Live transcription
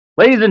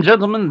Ladies and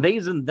gentlemen,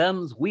 theys and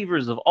thems,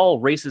 weavers of all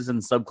races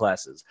and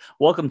subclasses,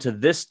 welcome to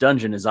This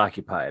Dungeon is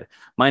Occupied.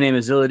 My name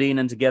is Illadine,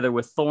 and together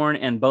with Thorn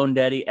and Bone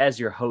Daddy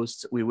as your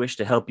hosts, we wish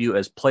to help you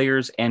as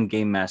players and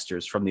game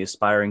masters from the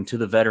aspiring to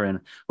the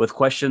veteran with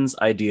questions,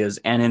 ideas,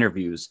 and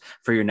interviews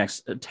for your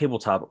next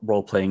tabletop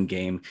role-playing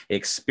game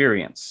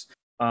experience.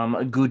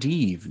 Good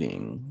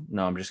evening.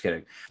 No, I'm just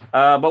kidding.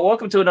 But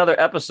welcome to another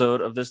episode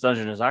of This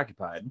Dungeon is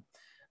Occupied.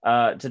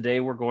 Today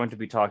we're going to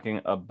be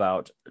talking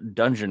about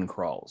dungeon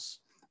crawls.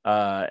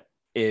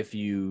 If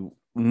you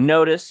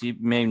notice, you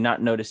may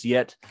not notice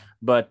yet,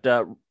 but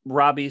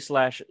Robbie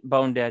 /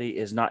 Bone Daddy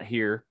is not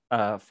here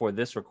for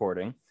this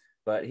recording,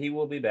 but he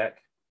will be back.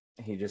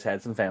 He just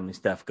had some family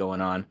stuff going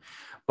on.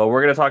 But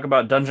we're going to talk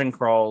about dungeon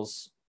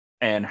crawls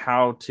and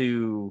how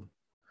to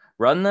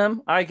run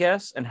them, I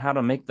guess, and how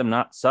to make them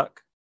not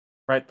suck.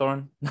 Right,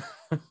 Thorn?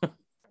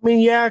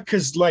 Yeah,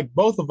 because like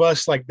both of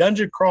us, like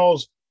dungeon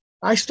crawls,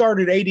 I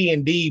started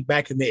AD&D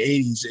back in the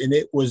 80s, and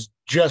it was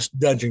just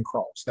dungeon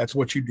crawls. That's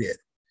what you did.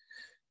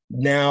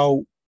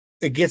 Now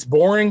it gets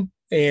boring,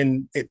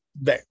 and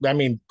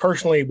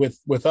personally,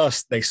 with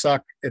us, they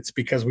suck. It's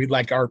because we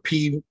like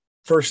RP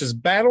versus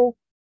battle,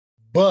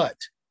 but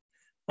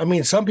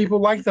some people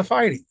like the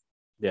fighting.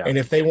 Yeah. And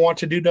if they want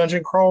to do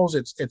dungeon crawls,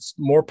 it's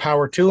more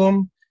power to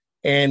them.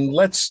 And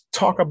let's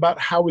talk about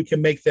how we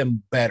can make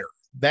them better.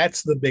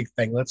 That's the big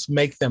thing. Let's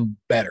make them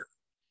better.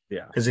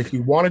 Yeah. Because if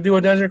you want to do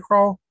a dungeon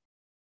crawl,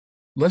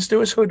 let's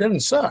do it so it doesn't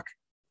suck.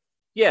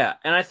 Yeah,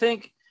 and I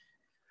think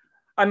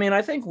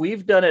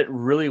we've done it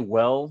really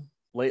well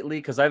lately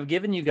because I've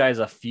given you guys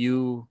a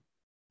few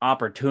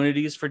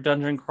opportunities for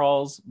dungeon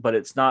crawls, but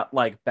it's not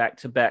like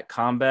back-to-back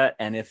combat.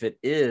 And if it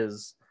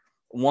is,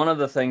 one of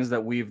the things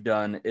that we've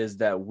done is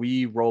that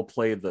we role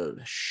play the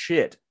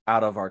shit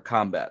out of our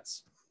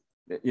combats.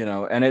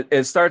 And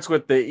it starts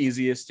with the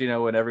easiest,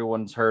 and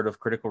everyone's heard of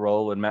Critical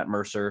Role and Matt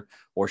Mercer,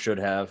 or should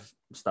have.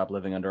 Stop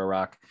living under a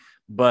rock.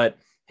 But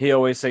he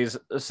always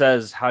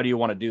says, how do you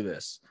want to do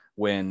this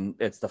when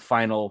it's the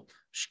final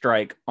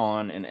strike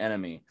on an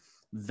enemy?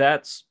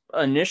 That's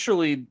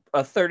initially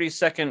a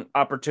 30-second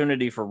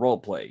opportunity for role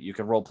play. You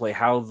can role play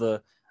how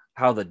the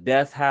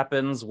death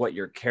happens, what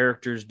your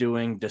character's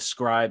doing,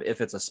 describe if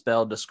it's a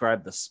spell,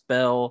 describe the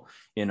spell,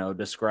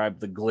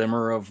 describe the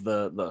glimmer of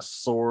the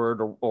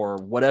sword or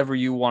whatever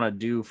you want to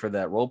do for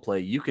that role play.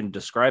 You can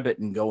describe it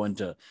and go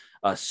into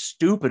a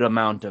stupid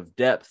amount of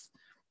depth.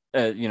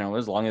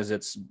 As long as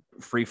it's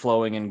free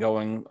flowing and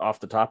going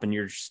off the top and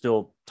you're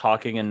still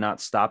talking and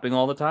not stopping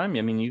all the time.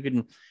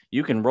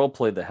 You can role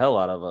play the hell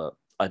out of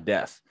a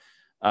death.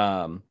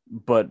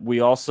 But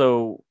we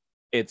also,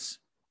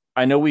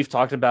 I know we've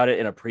talked about it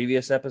in a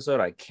previous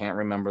episode. I can't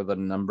remember the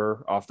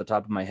number off the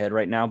top of my head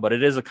right now, but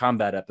it is a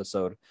combat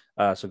episode.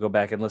 So go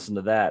back and listen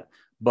to that.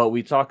 But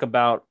we talk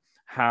about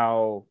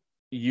how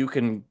you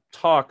can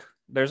talk.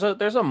 There's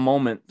a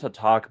moment to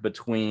talk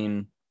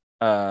between,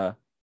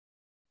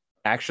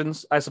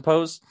 actions, I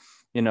suppose.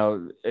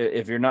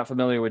 If you're not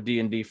familiar with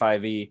D&D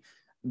 5e,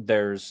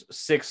 there's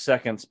 6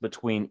 seconds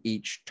between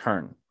each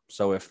turn.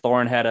 So if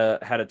Thorn had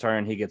a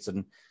turn, he gets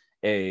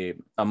a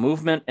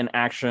movement, an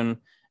action,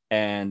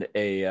 and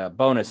a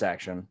bonus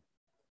action,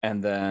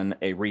 and then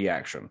a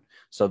reaction.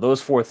 So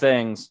those 4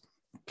 things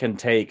can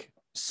take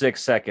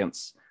 6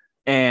 seconds.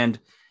 And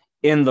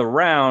in the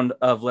round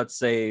of, let's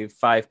say,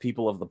 5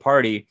 people of the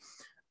party,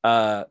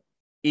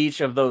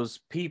 each of those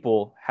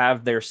people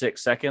have their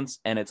 6 seconds,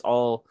 and it's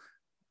all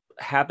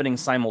happening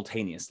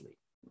simultaneously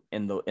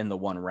in the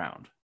one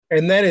round.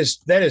 And that is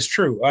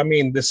true.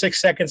 The 6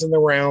 seconds in the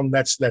round,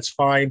 that's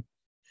fine.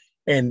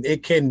 And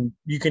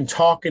you can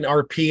talk in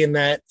RP in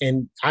that,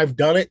 and I've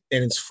done it,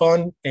 and it's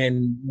fun.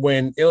 And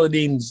when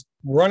Illadine's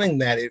running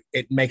that,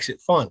 it makes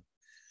it fun.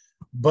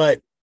 But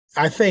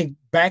I think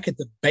back at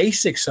the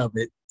basics of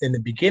it in the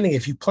beginning,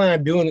 if you plan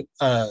on doing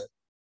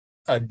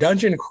a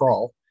dungeon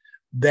crawl,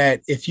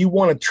 that if you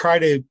want to try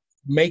to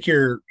make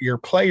your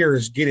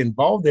players get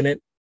involved in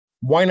it,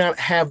 why not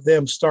have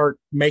them start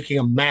making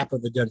a map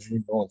of the dungeon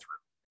you're going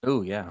through?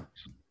 Oh, yeah.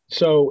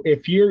 So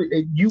if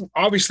you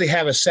obviously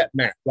have a set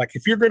map. Like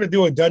if you're going to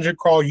do a dungeon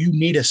crawl, you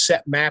need a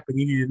set map, and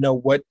you need to know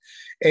what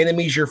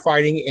enemies you're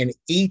fighting in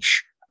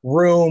each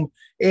room.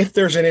 If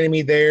there's an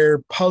enemy there,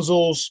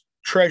 puzzles,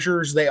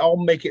 treasures, they all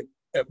make it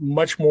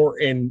much more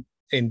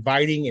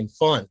inviting and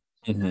fun.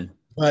 Mm-hmm.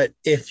 But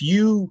if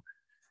you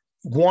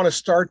want to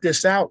start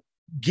this out,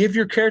 give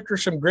your character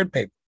some grid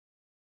paper.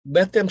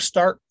 Let them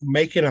start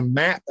making a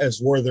map as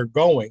where they're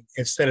going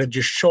instead of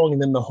just showing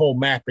them the whole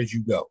map as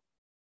you go.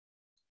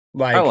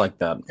 I like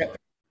that.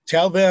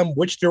 Tell them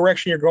which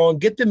direction you're going.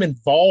 Get them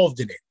involved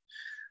in it.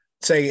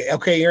 Say,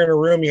 okay, you're in a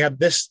room. You have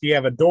this. You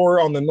have a door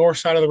on the north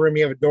side of the room.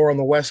 You have a door on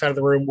the west side of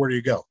the room. Where do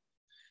you go?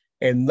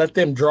 And let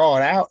them draw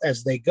it out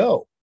as they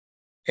go.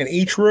 And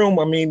each room,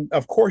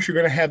 of course, you're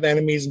going to have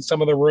enemies in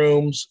some of the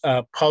rooms,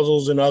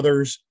 puzzles in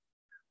others.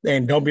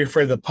 And don't be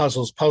afraid of the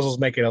puzzles. Puzzles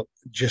make it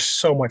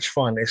just so much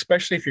fun,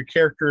 especially if your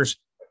characters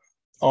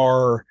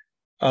are,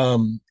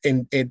 and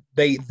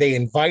they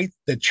invite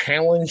the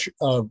challenge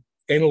of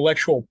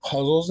intellectual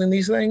puzzles in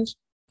these things.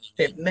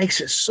 It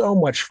makes it so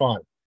much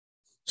fun.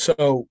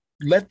 So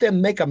let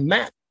them make a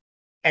map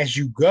as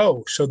you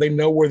go so they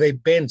know where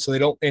they've been so they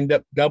don't end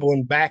up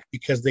doubling back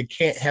because they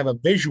can't have a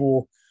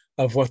visual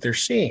of what they're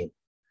seeing.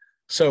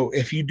 So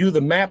if you do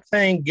the map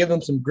thing, give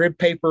them some grid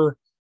paper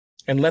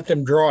and let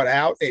them draw it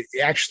out, it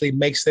actually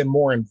makes them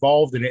more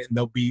involved in it and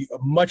they'll be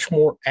much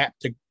more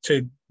apt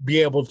to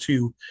be able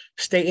to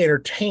stay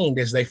entertained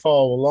as they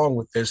follow along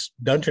with this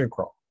dungeon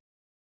crawl.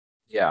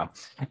 Yeah.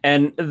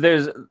 And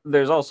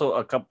there's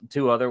also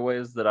two other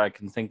ways that I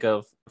can think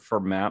of for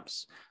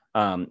maps.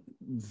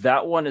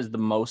 That one is the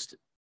most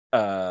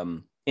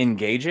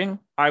engaging,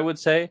 I would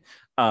say.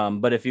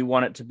 But if you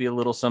want it to be a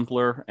little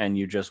simpler and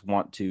you just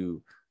want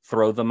to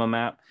throw them a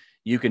map,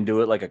 you can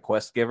do it like a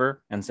quest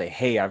giver and say,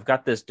 hey, I've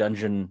got this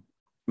dungeon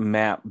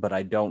map, but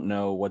I don't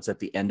know what's at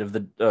the end of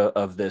the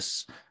of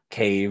this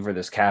cave or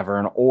this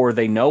cavern, or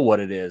they know what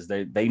it is.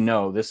 They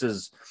know this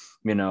is,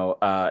 in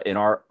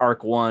our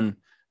arc 1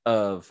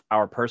 of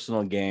our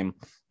personal game,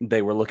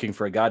 they were looking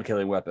for a god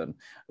killing weapon.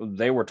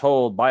 They were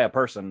told by a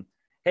person,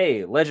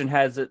 hey, legend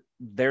has it,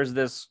 there's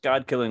this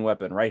god killing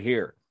weapon right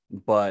here,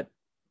 but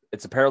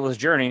it's a perilous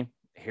journey.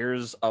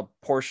 Here's a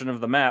portion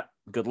of the map.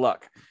 Good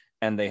luck.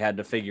 And they had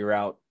to figure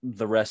out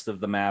the rest of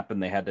the map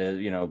and they had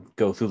to,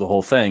 go through the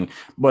whole thing.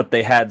 But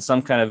they had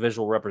some kind of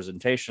visual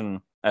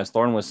representation, as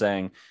Thorn was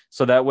saying.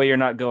 So that way you're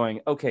not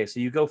going, okay, so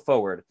you go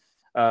forward.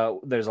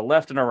 There's a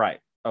left and a right.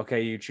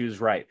 Okay, you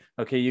choose right.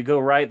 Okay, you go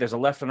right. There's a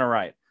left and a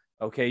right.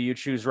 Okay, you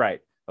choose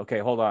right. Okay,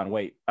 hold on,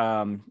 wait.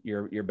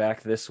 You're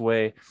back this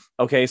way.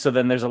 Okay, so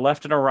then there's a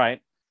left and a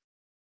right.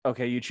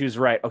 Okay, you choose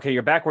right. Okay,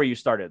 you're back where you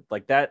started.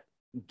 Like that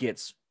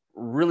gets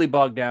really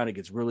bogged down. It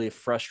gets really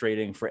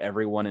frustrating for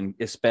everyone, and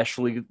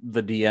especially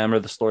the DM or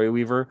the story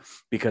weaver,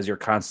 because you're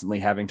constantly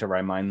having to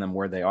remind them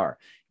where they are.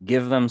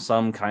 Give them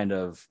some kind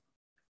of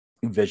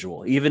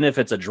visual, even if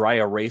it's a dry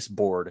erase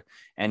board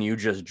and you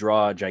just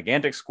draw a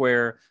gigantic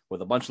square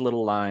with a bunch of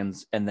little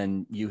lines and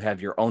then you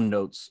have your own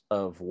notes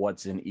of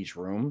what's in each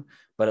room,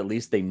 but at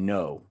least they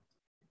know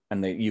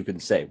and you can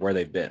say where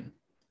they've been.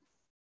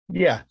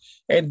 Yeah,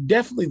 and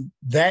definitely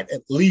that,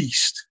 at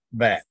least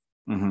that.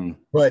 Mm-hmm.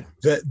 But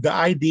the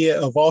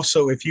idea of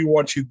also, if you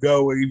want to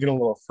go even a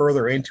little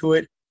further into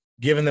it,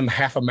 giving them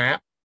half a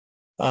map,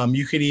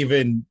 you could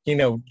even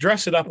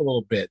dress it up a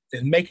little bit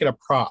and make it a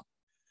prop.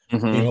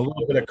 Mm-hmm. A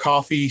little bit of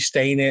coffee,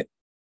 stain it,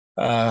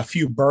 a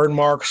few burn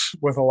marks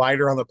with a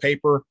lighter on the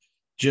paper.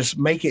 Just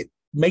make it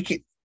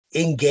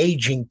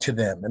engaging to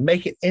them and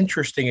make it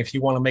interesting. If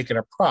you want to make it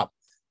a prop,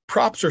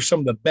 props are some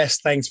of the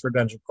best things for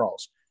dungeon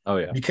crawls. Oh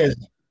yeah, because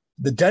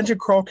the dungeon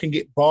crawl can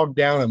get bogged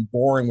down and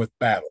boring with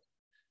battle.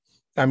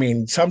 I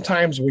mean,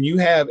 sometimes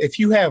if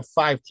you have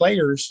 5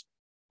 players,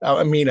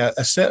 a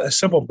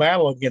simple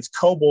battle against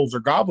kobolds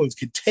or goblins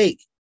could take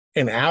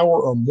an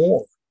hour or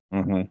more,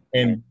 mm-hmm.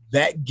 and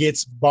that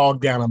gets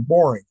bogged down and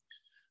boring.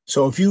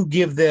 So if you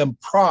give them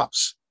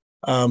props,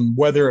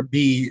 whether it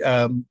be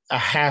a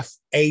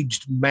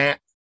half-aged map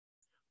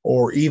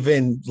or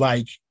even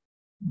like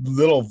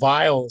little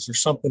vials or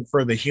something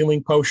for the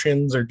healing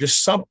potions or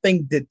just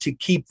something to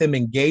keep them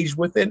engaged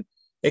with it,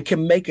 it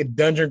can make a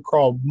dungeon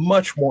crawl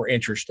much more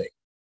interesting.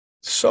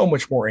 So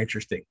much more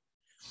interesting.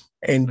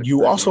 And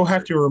you also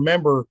have to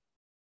remember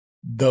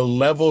the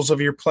levels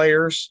of your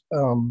players,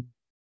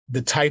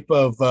 the type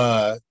of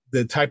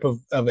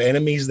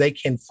enemies they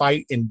can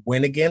fight and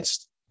win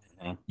against.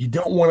 Mm-hmm. You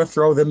don't want to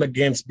throw them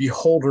against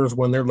beholders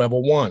when they're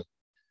level 1.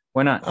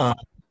 Why not?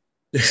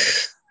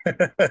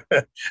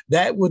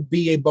 That would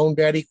be a Bone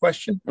Daddy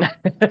question.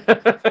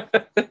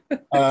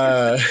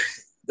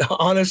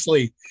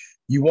 Honestly,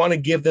 you want to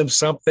give them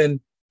something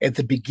at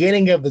the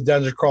beginning of the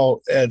dungeon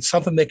crawl,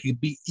 something they can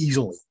beat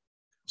easily.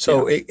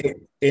 So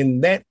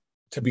in that,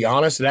 to be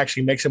honest, it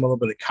actually makes them a little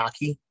bit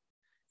cocky.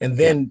 And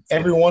then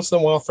every once in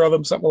a while, throw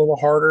them something a little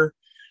harder.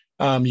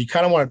 You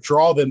kind of want to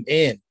draw them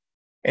in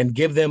and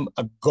give them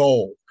a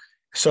goal.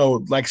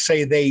 So like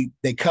say they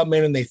come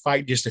in and they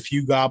fight just a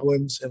few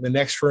goblins. In the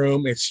next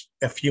room, it's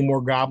a few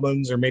more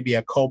goblins or maybe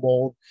a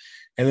kobold.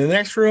 And in the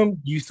next room,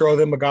 you throw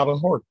them a goblin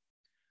horde.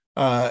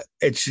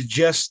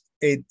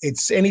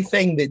 It's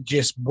anything that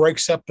just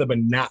breaks up the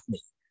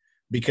monotony,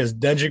 because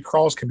dungeon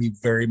crawls can be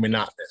very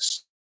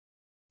monotonous.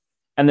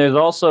 And there's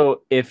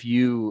also, if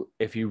you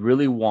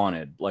really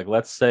wanted, like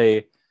let's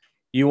say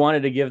you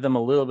wanted to give them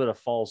a little bit of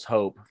false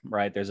hope,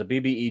 right? There's a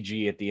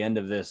BBEG at the end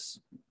of this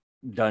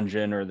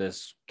dungeon or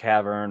this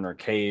cavern or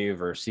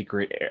cave or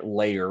secret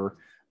lair,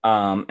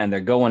 and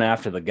they're going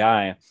after the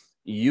guy.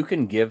 You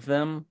can give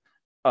them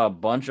a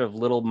bunch of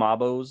little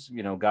mobos,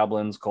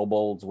 goblins,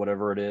 kobolds,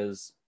 whatever it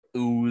is,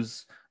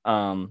 ooze,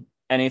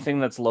 anything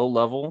that's low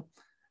level,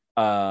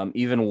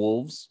 even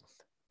wolves,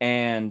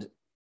 and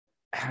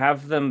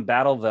have them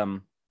battle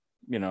them,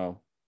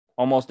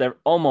 almost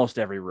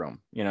every room.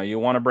 You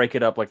want to break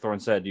it up, like Thorn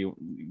said, you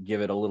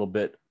give it a little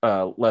bit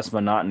less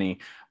monotony,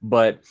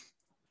 but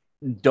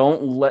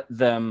don't let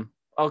them,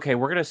 okay,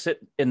 we're going to sit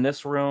in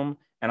this room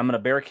and I'm going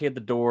to barricade the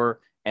door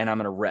and I'm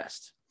going to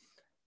rest.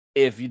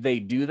 If they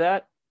do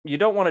that, you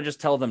don't want to just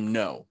tell them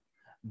no,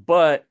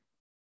 but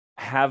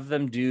have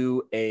them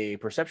do a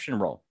perception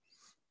roll.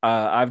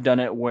 I've done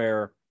it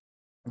where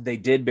they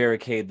did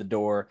barricade the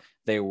door.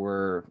 They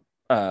were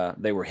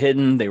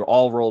hidden. They were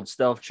all rolled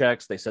stealth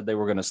checks. They said they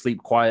were going to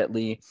sleep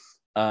quietly,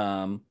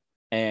 and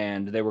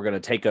they were going to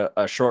take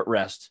a short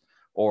rest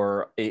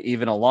or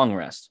even a long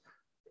rest.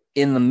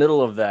 In the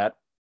middle of that,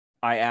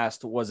 I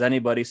asked, was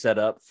anybody set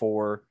up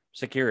for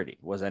security?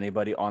 Was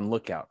anybody on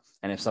lookout?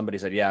 And if somebody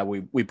said, yeah,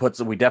 we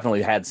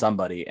definitely had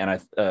somebody. And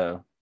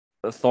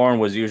Thorn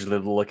was usually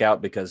the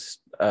lookout because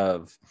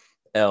of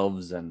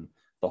elves and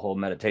the whole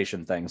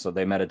meditation thing. So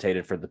they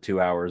meditated for the 2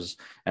 hours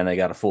and they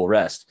got a full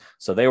rest.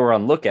 So they were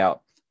on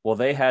lookout. Well,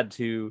 they had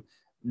to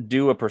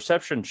do a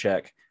perception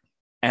check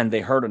and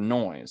they heard a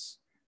noise.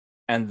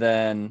 And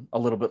then a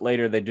little bit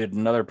later, they did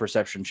another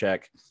perception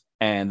check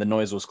and the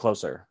noise was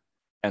closer.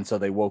 And so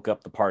they woke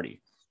up the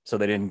party. So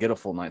they didn't get a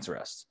full night's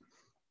rest.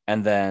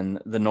 And then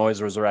the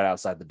noise was right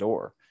outside the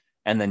door.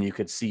 And then you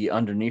could see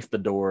underneath the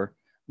door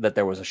that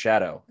there was a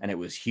shadow and it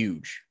was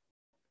huge.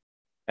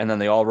 And then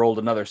they all rolled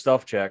another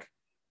stealth check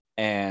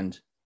and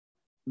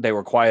they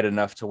were quiet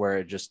enough to where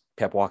it just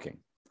kept walking.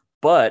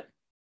 But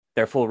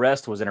their full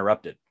rest was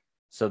interrupted.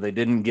 So they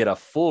didn't get a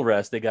full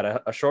rest. They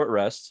got a short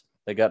rest.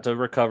 They got to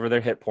recover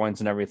their hit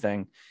points and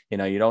everything. You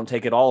know, you don't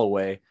take it all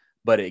away,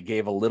 but it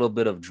gave a little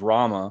bit of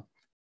drama.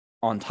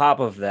 On top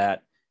of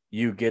that,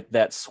 you get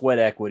that sweat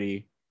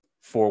equity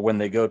for when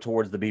they go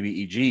towards the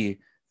BBEG.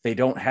 They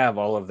don't have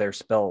all of their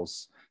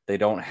spells. They're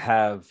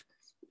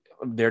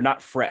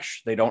not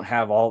fresh. They don't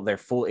have all their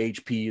full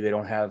HP. They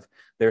don't have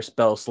their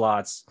spell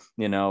slots.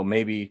 You know,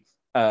 maybe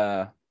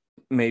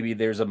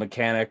there's a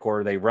mechanic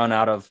or they run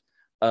out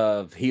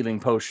of healing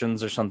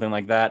potions or something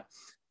like that.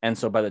 And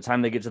so by the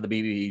time they get to the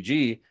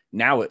BBEG,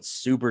 now it's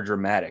super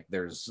dramatic.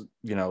 There's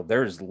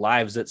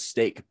lives at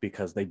stake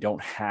because they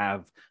don't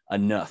have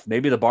enough.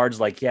 Maybe the bard's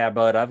like, yeah,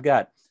 but I've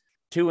got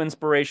 2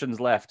 inspirations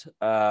left.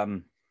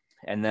 And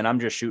then I'm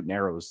just shooting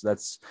arrows.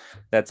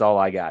 That's all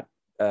I got.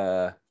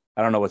 I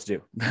don't know what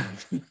to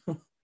do.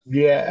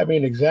 Yeah, I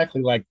mean,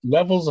 exactly. Like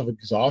levels of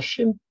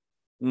exhaustion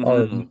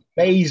are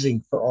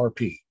amazing for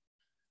RP,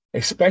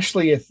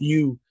 especially if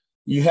you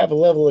have a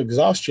level of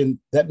exhaustion.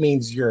 That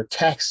means your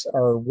attacks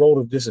are rolled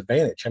of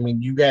disadvantage. I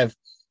mean, you have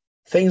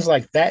things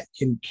like that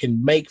can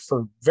make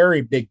for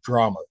very big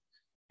drama,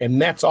 and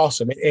that's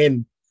awesome.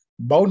 And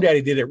Bone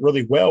Daddy did it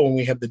really well when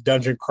we had the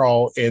dungeon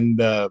crawl in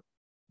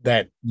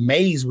that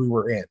maze we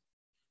were in,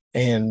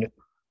 and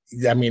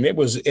I mean, it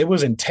was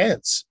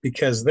intense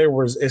because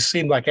it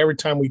seemed like every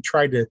time we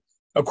tried to,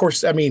 of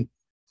course, I mean,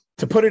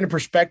 to put it in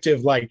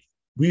perspective, like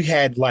we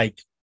had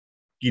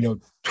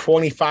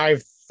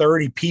 25,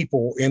 30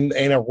 people in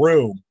a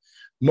room,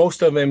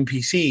 most of them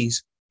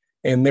NPCs,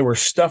 and there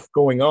was stuff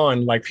going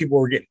on. Like people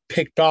were getting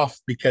picked off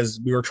because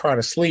we were trying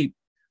to sleep,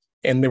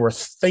 and there were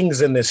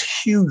things in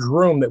this huge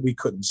room that we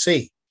couldn't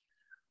see.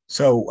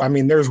 So, I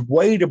mean, there's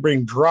way to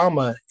bring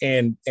drama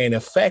and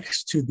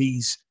effects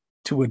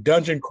to a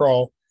dungeon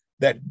crawl.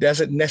 That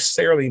doesn't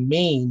necessarily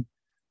mean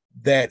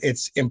that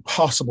it's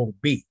impossible to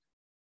beat.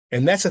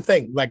 And that's the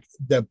thing. Like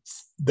the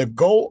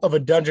goal of a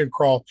dungeon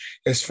crawl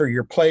is for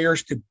your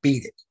players to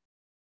beat it.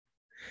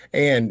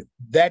 And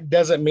that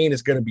doesn't mean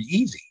it's going to be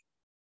easy.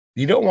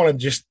 You don't want to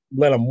just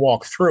let them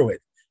walk through it.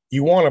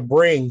 You want to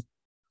bring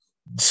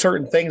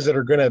certain things that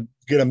are going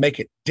to make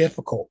it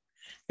difficult.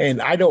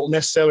 And I don't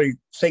necessarily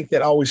think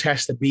that always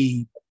has to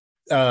be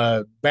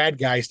bad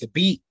guys to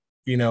beat.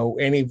 You know,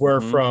 anywhere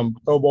from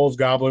kobolds,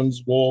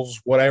 goblins, wolves,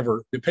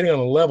 whatever, depending on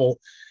the level.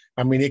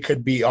 I mean, it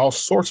could be all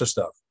sorts of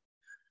stuff.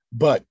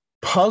 But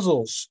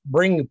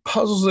bring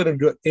puzzles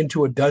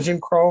into a dungeon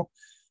crawl,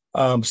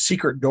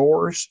 secret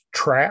doors,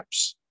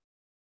 traps,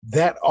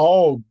 that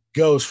all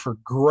goes for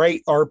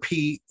great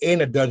RP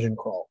in a dungeon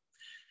crawl.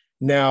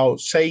 Now,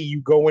 say you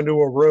go into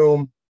a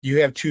room,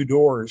 you have 2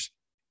 doors.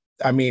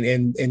 I mean,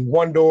 in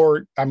one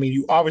door, I mean,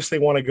 you obviously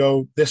want to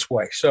go this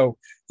way. So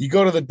you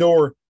go to the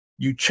door,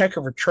 you check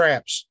for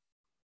traps,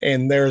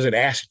 and there's an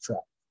acid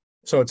trap.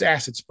 So it's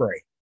acid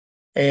spray.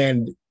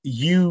 And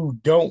you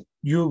don't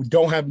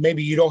have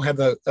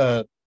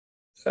a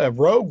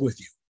rogue with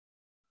you.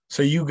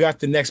 So you got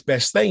the next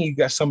best thing. You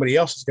got somebody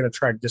else that's going to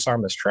try to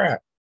disarm this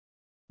trap.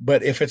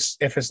 But if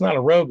it's not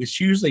a rogue,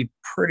 it's usually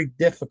pretty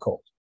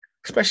difficult,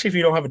 especially if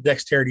you don't have a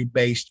dexterity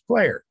based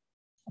player.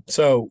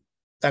 So,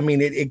 I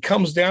mean, it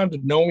comes down to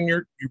knowing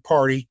your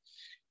party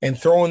and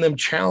throwing them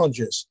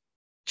challenges.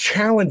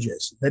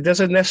 That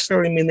doesn't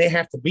necessarily mean they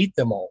have to beat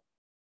them all.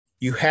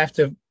 You have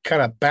to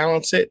kind of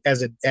balance it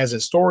as a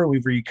story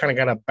weaver. You kind of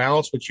got to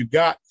balance what you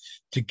got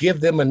to give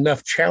them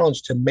enough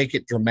challenge to make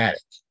it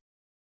dramatic.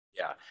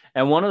 Yeah,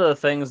 and one of the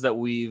things that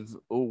we've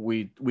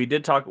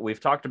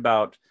talked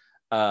about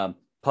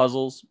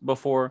puzzles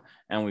before,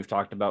 and we've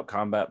talked about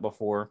combat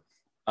before,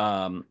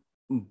 and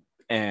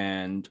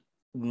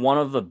one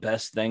of the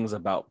best things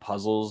about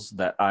puzzles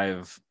that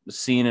I've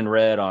seen and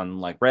read on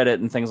like Reddit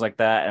and things like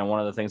that, and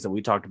one of the things that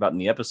we talked about in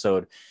the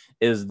episode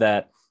is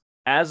that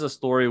as a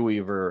story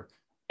weaver,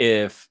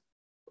 if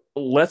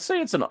let's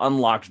say it's an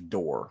unlocked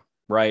door,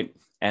 right?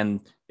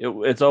 And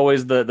it's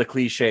always the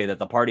cliche that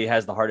the party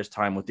has the hardest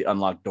time with the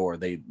unlocked door.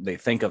 They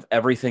think of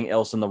everything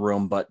else in the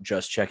room but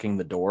just checking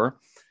the door.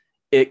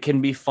 It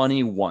can be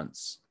funny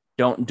once.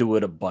 Don't do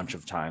it a bunch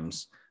of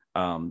times.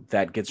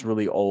 That gets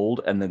really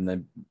old, and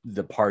then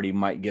the party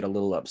might get a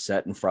little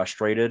upset and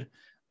frustrated.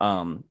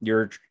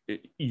 You're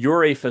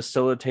a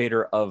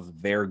facilitator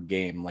of their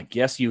game. Like,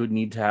 yes, you would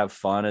need to have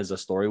fun as a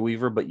story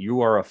weaver, but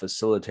you are a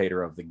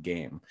facilitator of the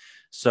game.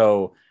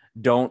 So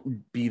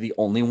don't be the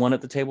only one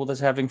at the table that's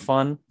having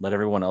fun. Let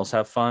everyone else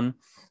have fun.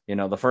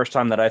 The first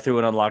time that I threw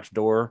an unlocked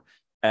door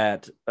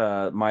at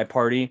my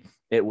party,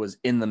 it was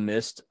in the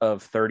midst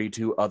of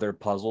 32 other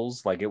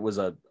puzzles. Like, it was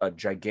a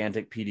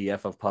gigantic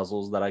PDF of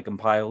puzzles that I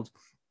compiled.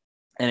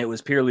 And it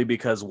was purely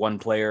because one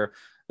player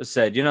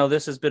said,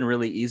 this has been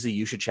really easy.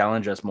 You should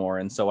challenge us more.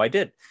 And so I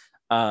did.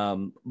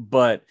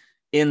 But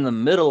in the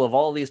middle of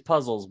all these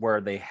puzzles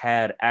where they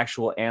had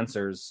actual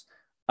answers,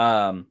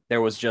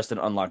 there was just an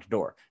unlocked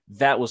door.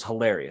 That was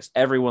hilarious.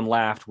 Everyone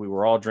laughed. We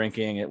were all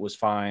drinking. It was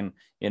fine.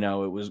 It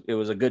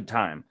was a good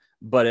time.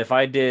 But if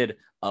I did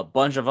a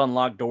bunch of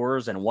unlocked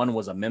doors and one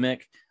was a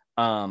mimic,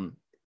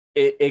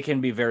 it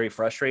can be very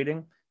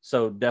frustrating.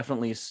 So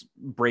definitely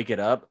break it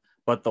up.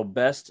 But the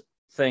best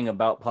thing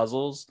about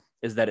puzzles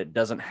is that it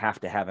doesn't have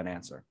to have an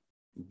answer.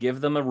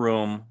 Give them a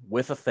room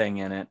with a thing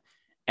in it.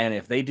 And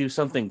if they do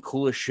something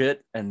cool as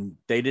shit and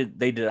they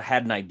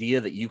had an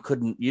idea that you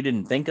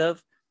didn't think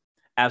of,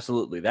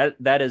 absolutely.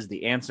 That is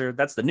the answer.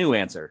 That's the new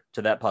answer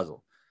to that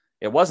puzzle.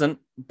 It wasn't,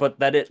 but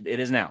it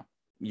is now.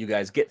 You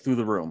guys get through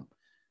the room,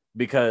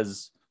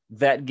 because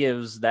that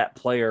gives that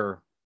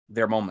player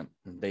their moment.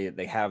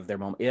 They have their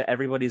moment.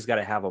 Everybody's got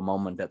to have a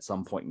moment at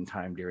some point in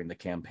time during the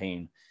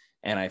campaign.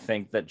 And I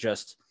think that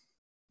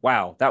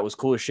wow, that was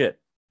cool as shit.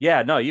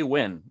 Yeah, no, you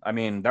win. I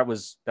mean, that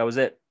was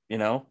it,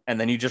 and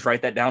then you just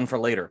write that down for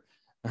later.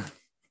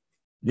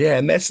 Yeah,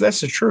 and that's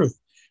the truth.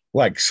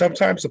 Like,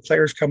 sometimes the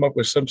players come up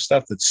with some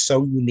stuff that's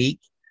so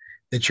unique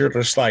that you're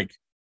just like,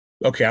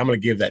 okay, I'm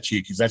going to give that to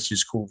you because that's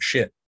just cool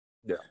shit.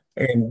 Yeah.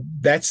 And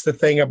that's the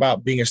thing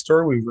about being a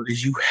story weaver,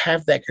 is you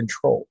have that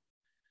control.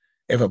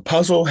 If a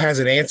puzzle has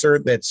an answer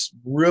that's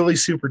really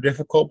super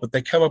difficult, but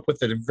they come up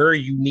with a very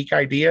unique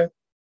idea,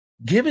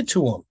 give it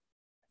to them.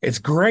 It's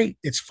great.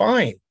 It's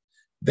fine.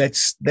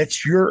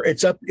 It's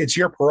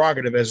your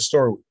prerogative as a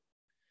story weaver.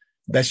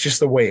 That's just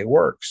the way it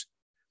works.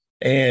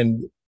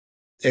 And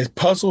as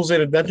puzzles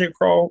in a dungeon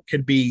crawl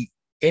can be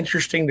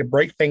interesting to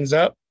break things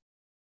up.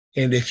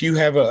 And if you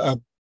have a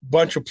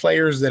bunch of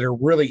players that are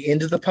really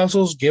into the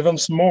puzzles, give them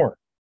some more.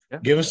 Yeah.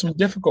 Give them some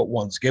difficult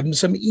ones. Give them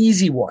some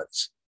easy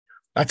ones.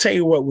 I tell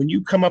you what, when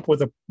you come up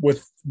with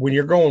when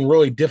you're going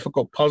really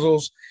difficult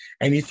puzzles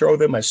and you throw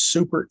them a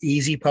super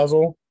easy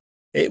puzzle,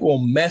 it will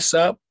mess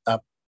up a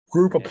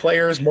group of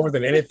players more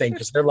than anything,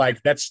 because they're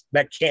like, that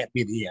can't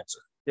be the answer.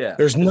 Yeah.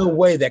 There's no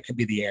way that could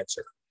be the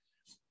answer.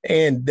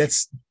 And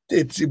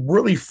it's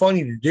really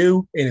funny to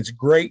do, and it's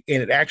great.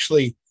 And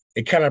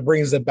it kind of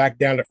brings them back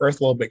down to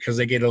earth a little bit, because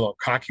they get a little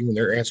cocky when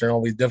they're answering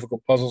all these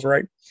difficult puzzles,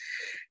 right?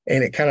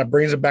 And it kind of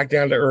brings them back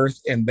down to earth,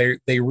 and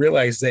they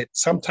realize that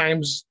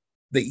sometimes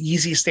the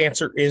easiest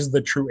answer is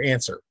the true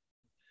answer.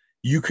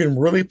 You can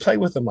really play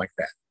with them like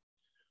that.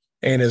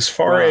 And as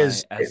far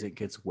as it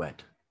gets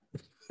wet.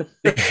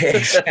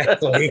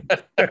 Exactly.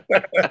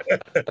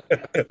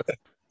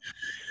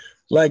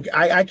 Like,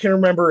 I can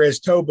remember as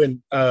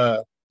Tobin,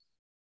 the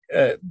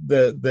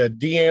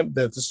DM,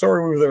 the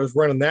story weaver that was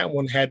running that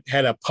one had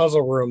a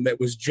puzzle room that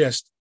was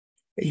just,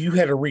 you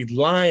had to read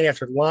line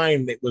after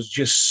line that was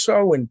just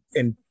so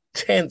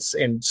intense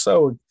and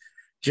so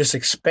just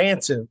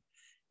expansive.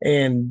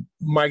 And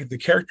the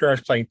character I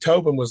was playing,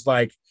 Tobin, was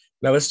like,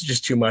 no, this is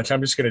just too much.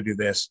 I'm just going to do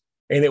this.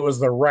 And it was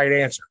the right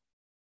answer.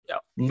 Yeah.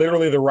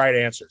 Literally the right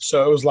answer.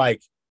 So it was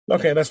like,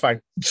 okay, that's fine.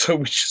 So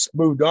we just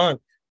moved on,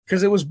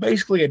 because it was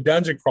basically a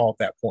dungeon crawl at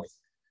that point.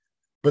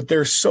 But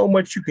there's so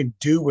much you can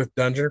do with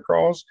dungeon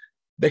crawls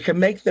that can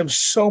make them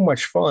so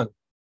much fun.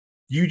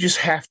 You just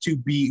have to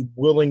be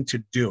willing to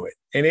do it.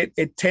 And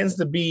it tends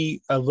to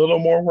be a little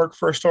more work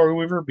for a story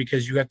weaver,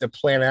 because you have to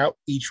plan out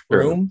each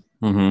room.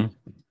 Sure.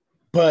 Mm-hmm.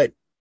 But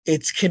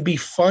it can be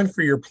fun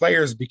for your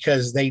players,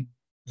 because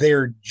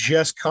they're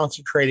just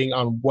concentrating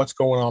on what's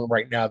going on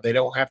right now. They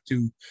don't have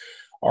to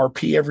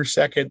RP every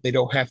second. They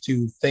don't have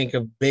to think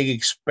of big,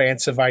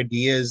 expansive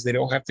ideas. They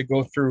don't have to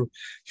go through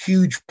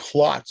huge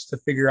plots to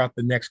figure out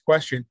the next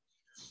question.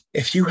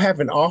 If you have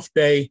an off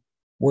day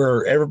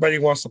where everybody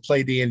wants to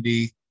play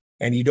D&D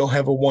and you don't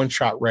have a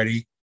one-shot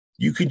ready,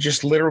 you can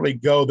just literally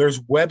go.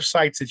 There's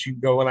websites that you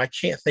can go, and I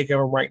can't think of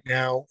them right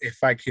now. If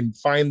I can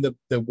find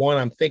the one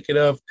I'm thinking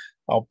of,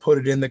 I'll put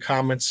it in the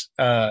comments,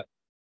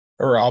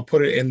 or I'll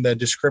put it in the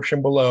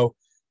description below.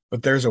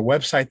 But there's a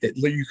website that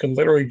you can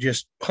literally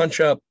just punch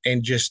up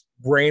and just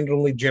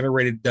randomly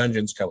generated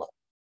dungeons come up.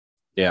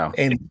 Yeah.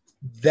 And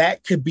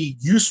that could be a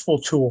useful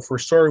tool for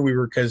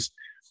Storyweaver, because,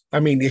 I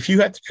mean, if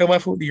you have to come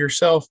up with it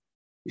yourself,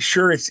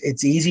 sure,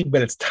 it's easy,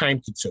 but it's time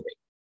consuming.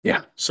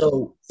 Yeah.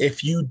 So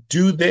if you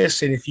do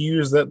this, and if you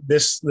use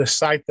the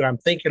site that I'm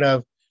thinking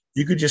of,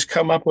 you could just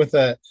come up with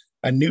a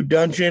a new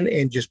dungeon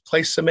and just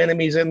place some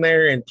enemies in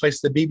there and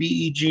place the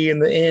BBEG in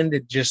the end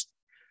and just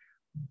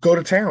go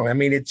to town. I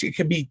mean, it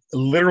could be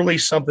literally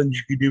something you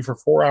could do for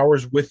 4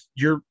 hours with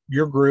your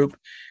group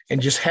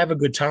and just have a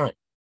good time.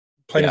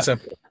 Plain and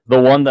simple. The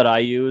one that I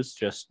use,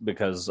 just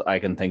because I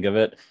can think of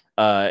it,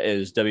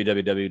 is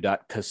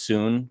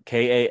www.kassoon,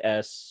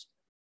 K-A-S,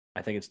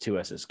 I think it's two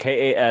S's,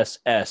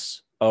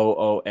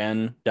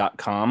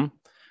 KASSOON.com.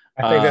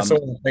 I think that's the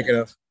one I'm thinking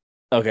of.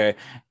 Okay.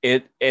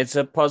 It's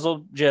a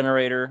puzzle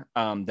generator.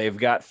 They've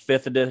got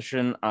 5th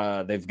edition.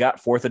 They've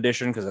got 4th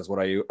edition because that's what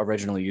I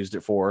originally used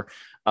it for.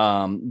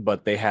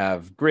 But they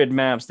have grid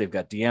maps. They've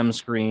got DM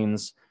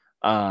screens.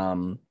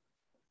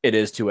 It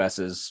is two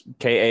S's,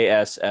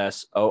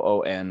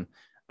 KASSOON.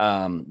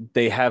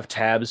 They have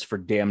tabs for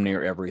damn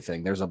near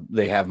everything.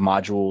 They have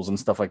modules and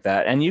stuff like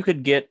that. And you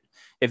could get,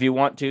 if you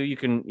want to, you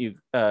can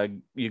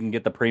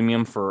get the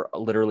premium for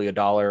literally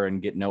 $1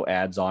 and get no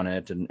ads on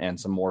it and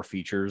some more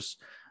features.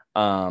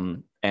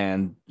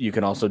 And you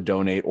can also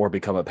donate or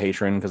become a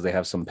patron because they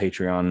have some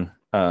Patreon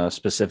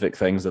specific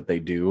things that they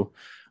do.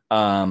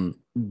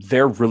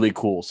 They're really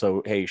cool.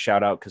 So, hey,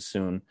 shout out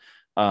Kassoon.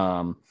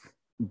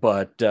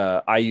 But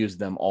I use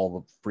them all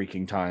the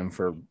freaking time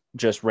for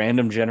just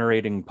random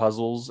generating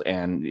puzzles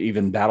and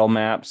even battle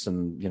maps.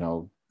 And,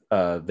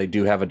 they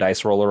do have a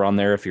dice roller on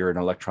there if you're an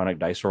electronic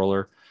dice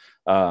roller.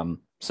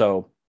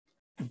 So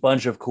a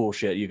bunch of cool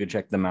shit. You could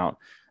check them out.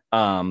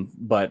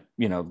 But,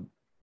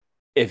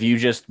 if you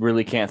just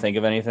really can't think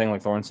of anything,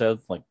 like Thorn said,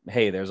 like,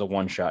 hey, there's a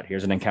one shot.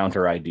 Here's an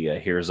encounter idea.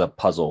 Here's a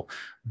puzzle.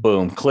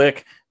 Boom,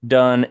 click,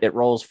 done. It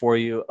rolls for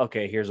you.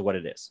 Okay, here's what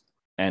it is.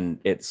 And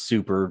it's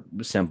super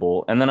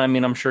simple. And then,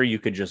 I'm sure you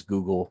could just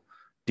Google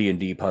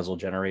D&D puzzle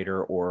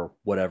generator or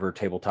whatever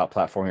tabletop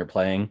platform you're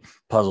playing,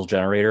 puzzle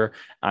generator.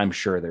 I'm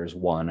sure there's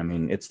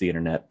one. It's the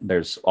internet.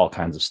 There's all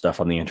kinds of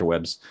stuff on the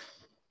interwebs.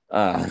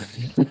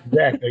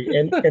 Exactly.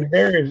 And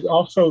there's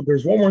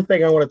one more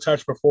thing I want to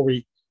touch before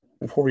we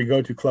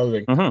go to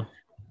closing.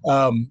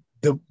 Mm-hmm.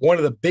 One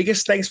of the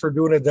biggest things for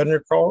doing a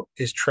dungeon crawl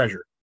is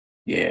treasure.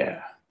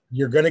 Yeah.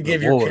 You're going to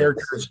give your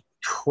characters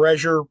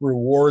treasure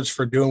rewards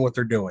for doing what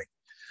they're doing.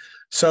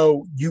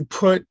 So you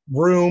put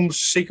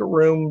secret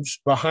rooms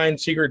behind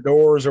secret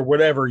doors or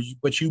whatever,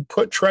 but you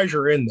put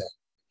treasure in them.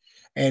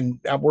 And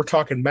we're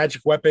talking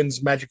magic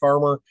weapons, magic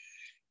armor.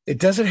 It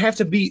doesn't have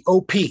to be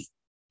OP.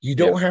 You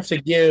don't have to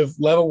give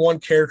level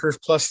 1 characters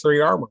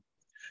 +3 armor,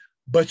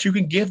 but you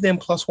can give them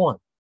 +1.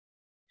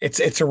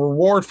 It's a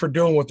reward for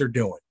doing what they're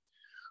doing.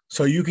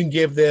 So you can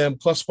give them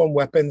 +1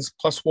 weapons,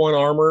 +1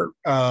 armor,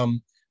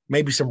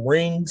 maybe some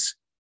rings,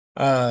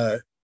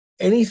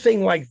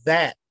 anything like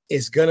that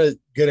is gonna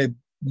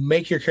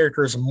make your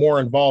characters more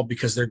involved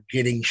because they're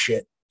getting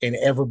shit, and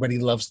everybody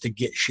loves to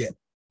get shit.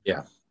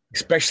 Yeah,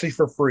 especially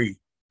for free.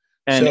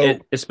 And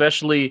it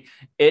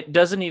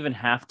doesn't even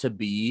have to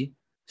be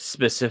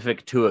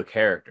specific to a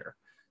character.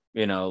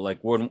 Like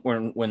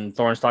when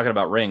Thorn's talking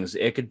about rings,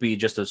 it could be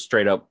just a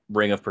straight up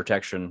ring of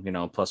protection,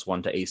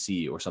 +1 to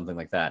AC or something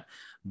like that.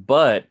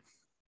 But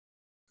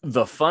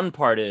the fun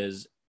part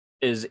is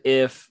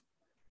if,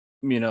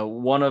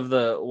 one of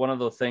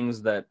the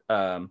things that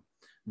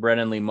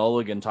Brennan Lee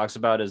Mulligan talks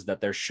about is that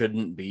there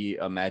shouldn't be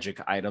a magic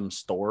item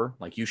store.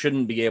 Like, you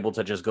shouldn't be able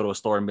to just go to a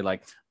store and be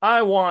like,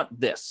 I want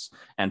this,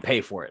 and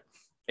pay for it.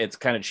 It's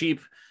kind of cheap,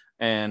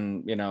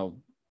 and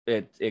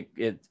it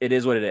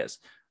is what it is.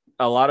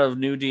 A lot of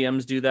new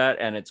DMs do that,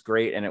 and it's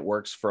great, and it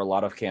works for a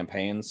lot of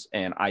campaigns.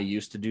 And I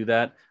used to do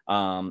that.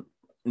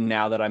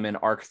 Now that I'm in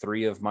Arc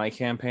 3 of my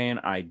campaign,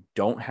 I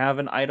don't have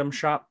an item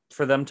shop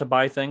for them to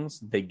buy things.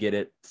 They get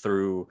it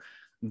through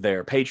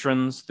their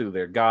patrons, through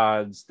their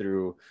gods,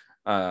 through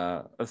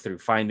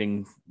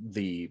finding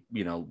the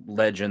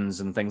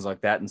legends and things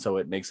like that. And so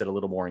it makes it a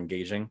little more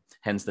engaging,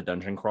 hence the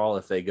dungeon crawl.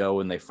 If they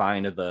go and they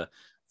find the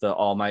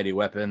almighty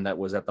weapon that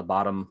was at the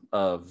bottom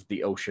of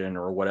the ocean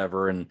or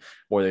whatever,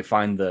 or they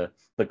find the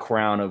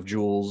crown of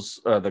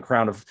jewels, the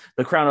crown of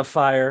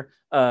fire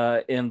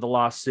in the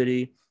Lost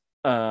City,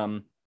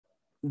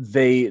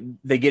 they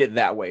get it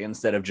that way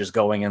instead of just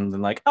going and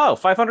then like, oh,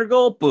 500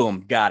 gold,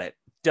 boom, got it,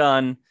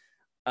 done.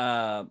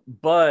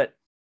 But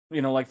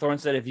like Thorn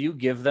said, if you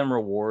give them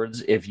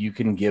rewards, if you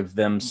can give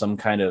them some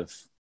kind of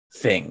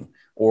thing,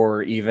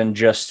 or even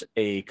just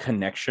a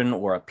connection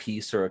or a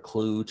piece or a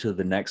clue to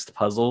the next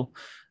puzzle,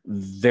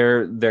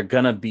 they're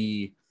gonna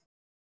be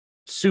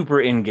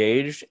super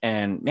engaged.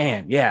 And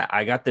man, yeah,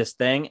 I got this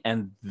thing,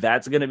 and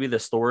that's gonna be the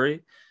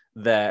story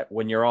that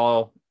when you're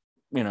all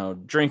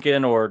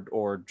drinking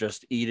or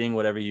just eating,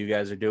 whatever you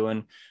guys are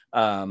doing,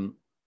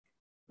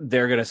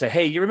 they're gonna say,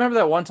 hey, you remember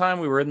that one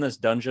time we were in this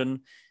dungeon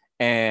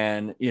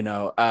and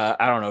I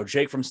don't know,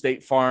 Jake from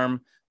State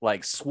Farm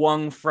like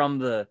swung from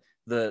the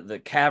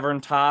cavern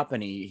top,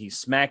 and he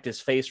smacked his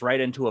face right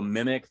into a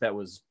mimic that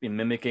was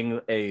mimicking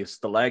a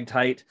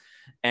stalactite,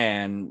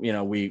 and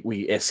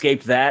we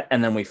escaped that,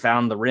 and then we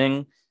found the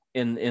ring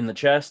in the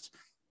chest.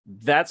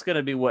 That's going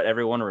to be what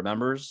everyone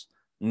remembers,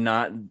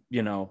 not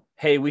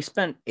hey, we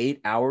spent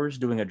 8 hours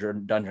doing a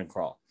dungeon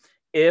crawl.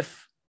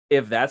 If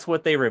that's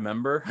what they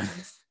remember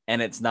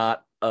and it's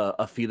not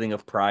a feeling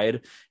of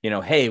pride.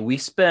 Hey, we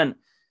spent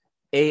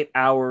 8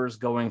 hours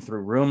going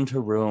through room to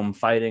room,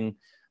 fighting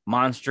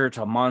monster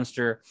to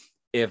monster.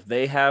 If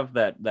they have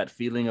that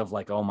feeling of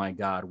like, oh my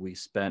God, we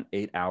spent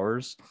 8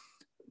 hours,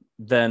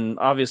 then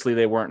obviously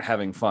they weren't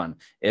having fun.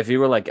 If you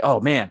were like, oh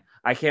man,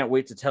 I can't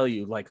wait to tell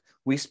you, like,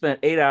 we spent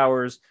 8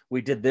 hours,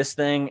 we did this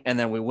thing, and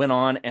then we went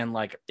on. And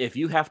like, if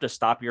you have to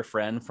stop your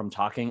friend from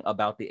talking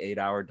about the 8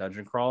 hour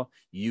dungeon crawl,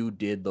 you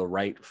did the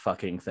right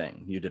fucking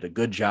thing. You did a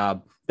good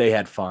job. They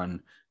had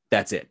fun.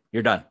 That's it.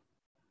 You're done.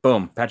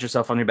 Boom. Pat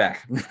yourself on your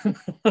back.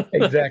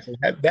 Exactly.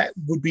 That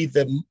would be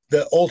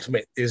the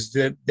ultimate, is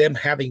them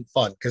having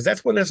fun, because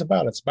that's what it's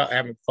about. It's about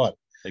having fun.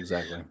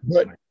 Exactly.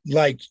 But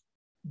like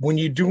when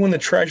you're doing the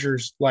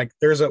treasures, like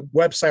there's a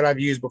website I've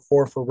used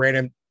before for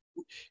random.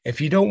 If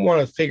you don't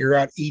want to figure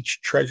out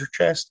each treasure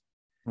chest,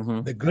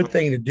 the good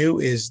thing to do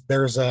is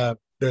there's a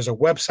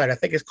website, I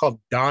think it's called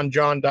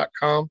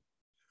donjon.com,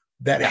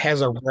 that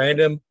has a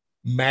random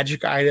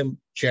magic item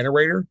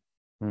generator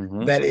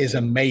that is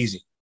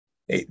amazing.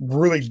 It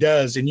really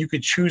does. And you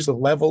could choose the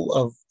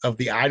level of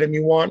the item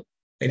you want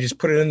and just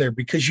put it in there,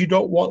 because you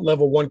don't want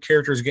level 1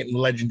 characters getting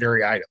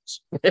legendary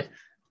items.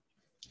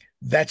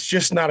 That's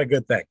just not a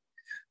good thing.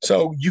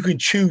 So you can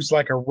choose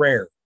like a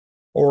rare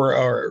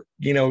or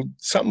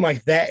something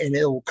like that, and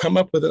it'll come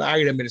up with an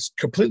item, and it's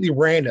completely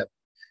random.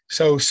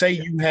 So say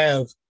you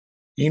have,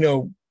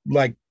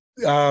 like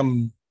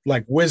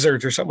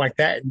wizards or something like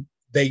that, and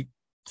they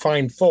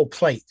find full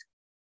plate.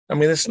 I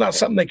mean, it's not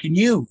something they can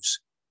use,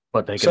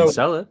 but they can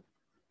sell it.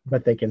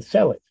 But they can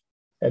sell it,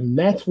 and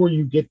that's where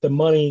you get the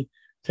money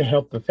to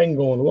help the thing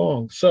going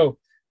along. So,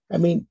 I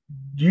mean,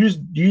 use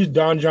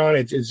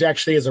Donjon. It's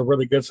actually is a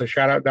really good. So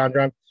shout out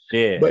Donjon.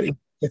 Yeah, but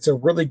it's a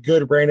really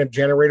good random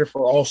generator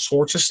for all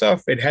sorts of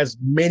stuff. It has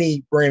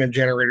many random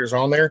generators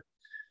on there,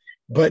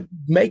 but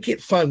make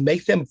it fun.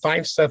 Make them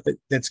find stuff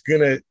that's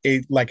gonna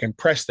like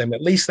impress them.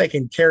 At least they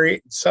can carry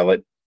it and sell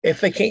it.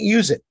 If they can't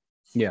use it,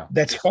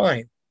 that's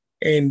fine.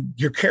 And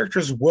your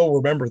characters will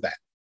remember that.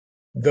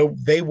 Though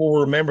they will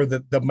remember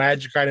the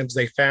magic items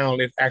they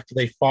found after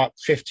they fought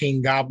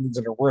 15 goblins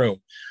in a room.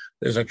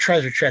 There's a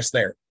treasure chest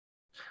there.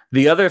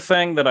 The other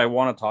thing that I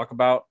want to talk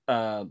about,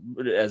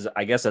 as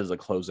a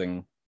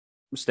closing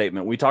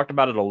statement, we talked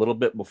about it a little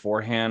bit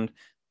beforehand,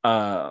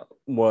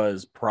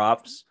 was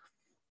props.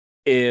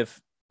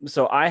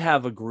 So I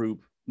have a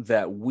group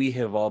that we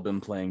have all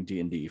been playing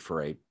D&D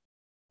for a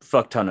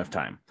fuck ton of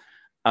time.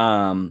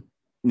 Thorn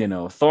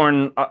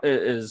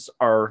is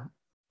our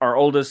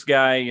oldest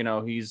guy.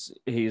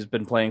 He's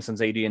been playing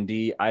since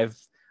AD&D. I've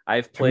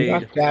played.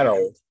 I'm not that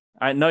old.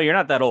 I know you're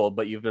not that old,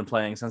 but you've been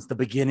playing since the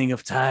beginning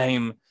of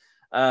time.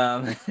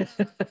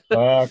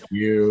 Fuck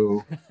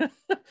you.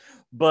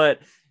 But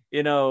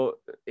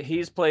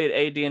he's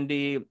played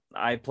AD&D.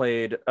 I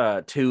played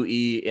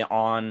 2E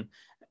on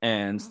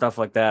and stuff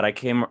like that. I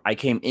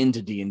came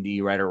into D&D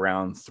right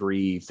around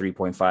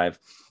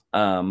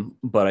 3.5.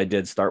 But I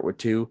did start with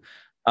 2.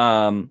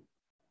 And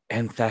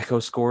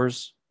Thaco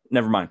scores.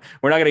 Never mind.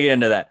 We're not going to get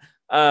into that.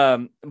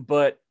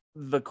 But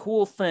the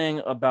cool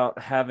thing about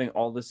having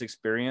all this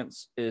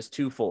experience is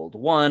twofold.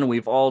 One,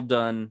 we've all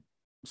done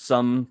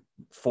some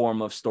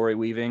form of story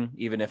weaving,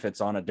 even if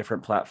it's on a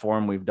different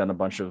platform. We've done a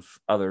bunch of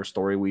other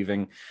story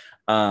weaving.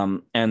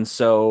 And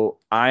so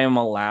I am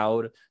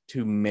allowed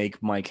to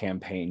make my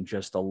campaign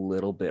just a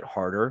little bit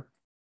harder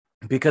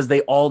because they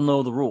all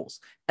know the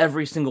rules,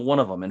 every single one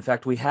of them. In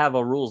fact, we have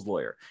a rules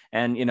lawyer,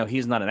 and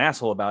he's not an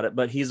asshole about it,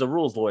 but he's a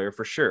rules lawyer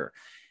for sure.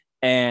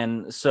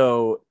 And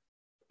so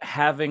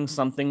having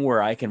something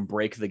where I can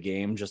break the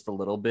game just a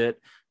little bit,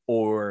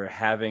 or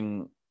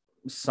having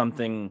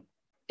something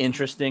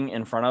interesting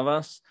in front of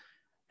us,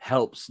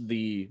 helps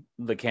the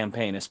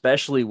campaign,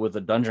 especially with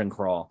a dungeon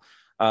crawl.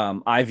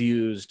 I've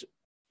used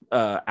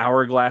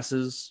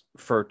hourglasses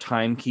for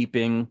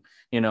timekeeping.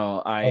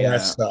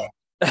 That sucks.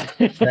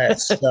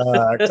 That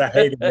sucks. I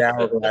hated the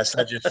hourglass.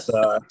 That just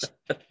sucks.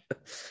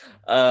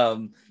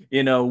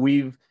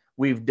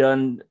 We've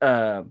done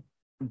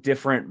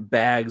different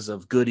bags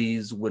of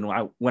goodies. When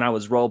I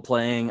was role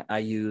playing, I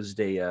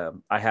used I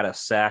had a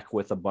sack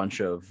with a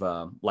bunch of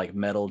like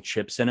metal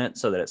chips in it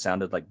so that it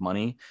sounded like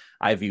money.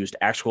 I've used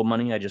actual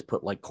money. I just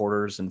put like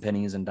quarters and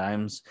pennies and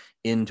dimes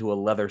into a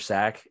leather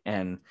sack.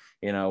 And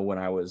when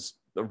I was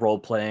role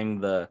playing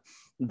the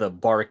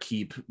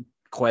barkeep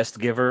quest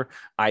giver,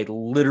 I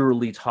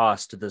literally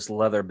tossed this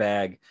leather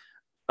bag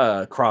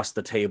across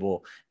the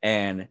table,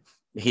 and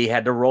he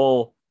had to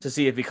roll to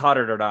see if he caught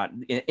it or not.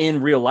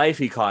 In real life,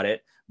 he caught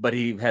it, but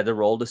he had to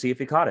roll to see if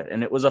he caught it.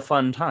 And it was a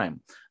fun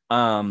time.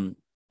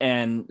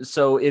 And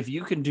so if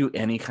you can do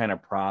any kind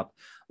of prop,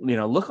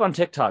 look on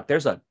TikTok,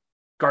 there's a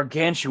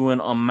gargantuan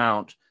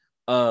amount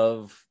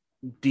of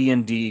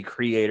D&D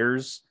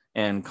creators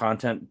and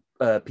content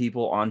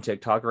people on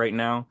TikTok right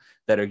now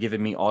that are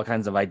giving me all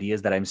kinds of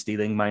ideas that I'm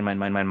stealing.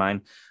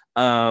 Mine.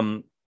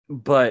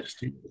 But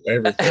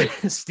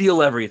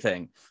steal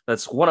everything.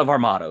 That's one of our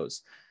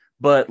mottos.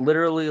 But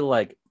literally,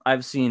 like,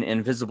 I've seen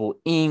invisible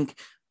ink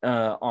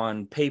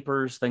on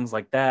papers, things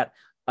like that.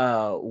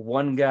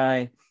 One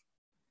guy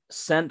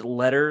sent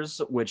letters,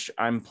 which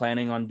I'm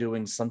planning on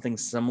doing something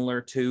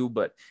similar to,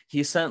 but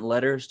he sent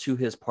letters to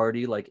his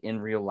party, like in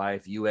real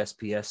life,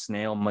 USPS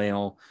snail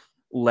mail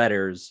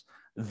letters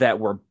that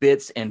were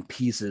bits and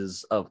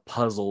pieces of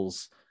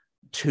puzzles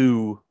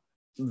to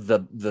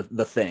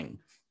the thing.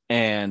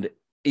 And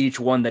each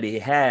one that he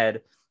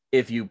had,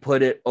 if you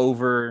put it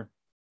over,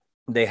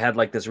 they had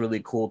like this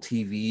really cool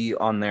TV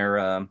on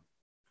their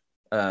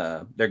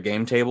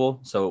game table.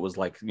 So it was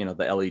like, you know,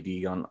 the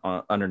LED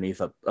on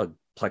underneath a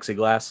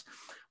plexiglass.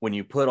 When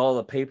you put all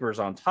the papers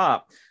on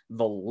top,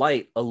 the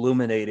light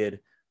illuminated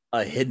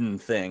a hidden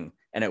thing,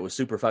 and it was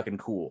super fucking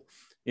cool.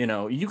 You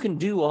know, you can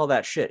do all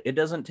that shit. It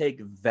doesn't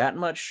take that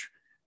much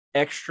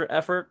extra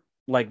effort.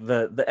 Like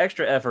the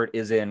extra effort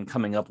is in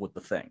coming up with the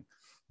thing.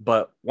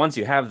 But once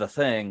you have the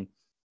thing,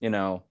 you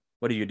know,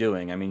 what are you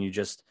doing? I mean, you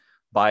just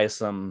buy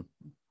some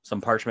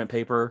parchment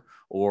paper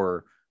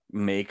or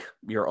make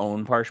your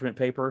own parchment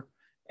paper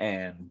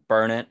and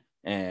burn it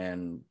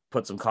and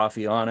put some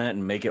coffee on it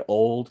and make it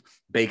old,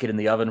 bake it in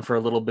the oven for a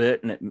little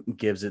bit, and it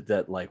gives it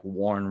that like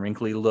worn,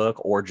 wrinkly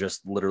look, or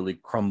just literally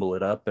crumble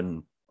it up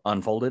and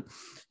unfold it,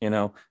 you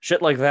know,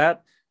 shit like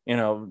that, you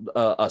know,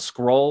 a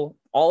scroll,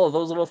 all of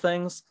those little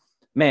things,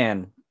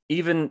 man.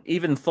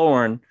 Even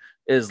Thorn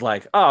is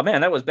like, oh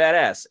man, that was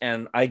badass,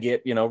 and I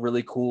get, you know,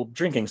 really cool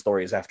drinking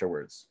stories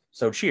afterwards.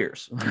 So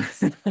cheers.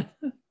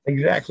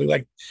 Exactly.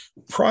 Like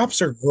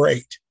props are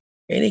great.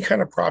 Any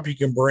kind of prop you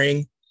can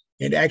bring,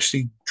 it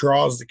actually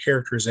draws the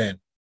characters in.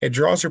 It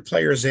draws their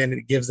players in.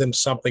 It gives them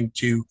something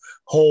to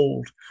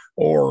hold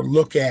or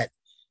look at.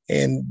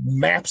 And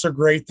maps are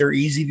great. They're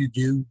easy to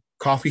do.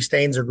 Coffee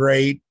stains are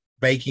great.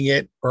 Baking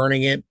it,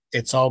 burning it,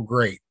 it's all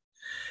great.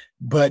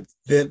 But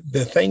the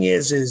thing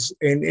is,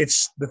 and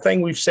it's the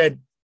thing we've said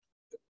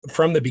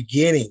from the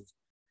beginning,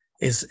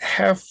 is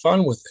have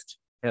fun with it.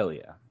 Hell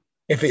yeah.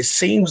 If it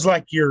seems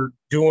like you're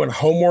doing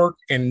homework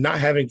and not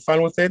having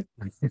fun with it,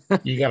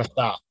 you got to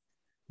stop,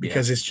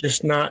 because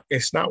it's not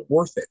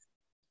worth it.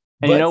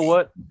 And but, you know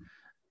what?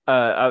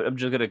 I'm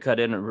just going to cut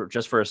in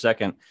just for a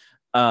second.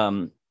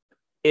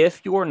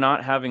 If you're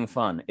not having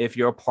fun, if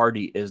your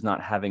party is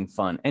not having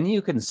fun, and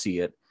you can see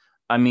it,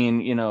 I mean,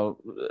 you know,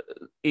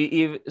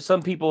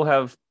 some people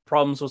have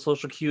problems with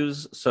social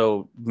cues,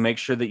 so make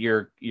sure that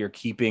you're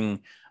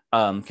keeping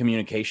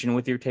communication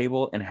with your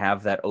table and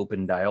have that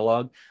open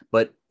dialogue.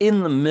 But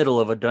in the middle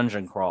of a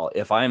dungeon crawl,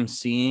 if I'm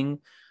seeing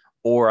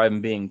or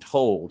I'm being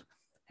told,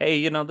 hey,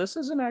 you know, this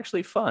isn't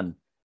actually fun,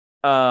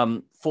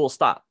 full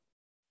stop.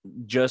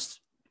 Just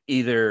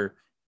either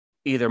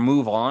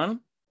move on,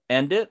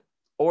 end it,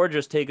 or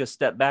just take a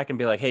step back and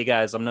be like, hey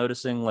guys, I'm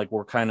noticing like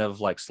we're kind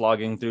of like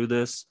slogging through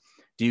this.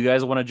 Do you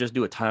guys want to just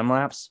do a time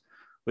lapse?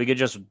 We could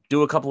just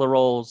do a couple of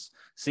rolls,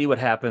 see what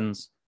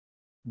happens.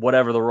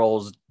 Whatever the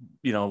rolls,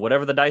 you know,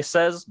 whatever the dice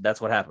says,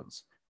 that's what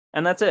happens.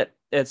 And that's it.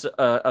 It's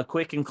a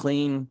quick and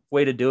clean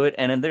way to do it.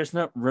 And there's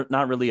not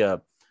really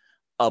a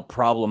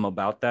problem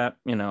about that,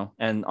 you know.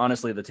 And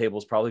honestly, the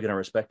table's probably going to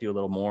respect you a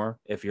little more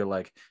if you're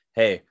like,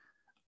 hey,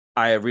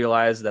 I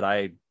realized that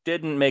I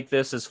didn't make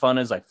this as fun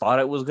as I thought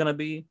it was going to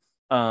be.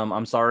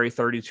 I'm sorry,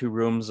 32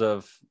 rooms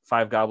of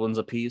 5 goblins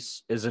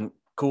apiece isn't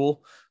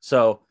cool.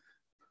 So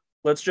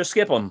let's just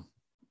skip them.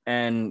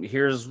 And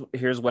here's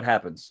what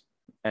happens.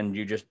 And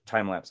you just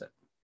time lapse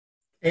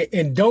it.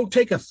 And don't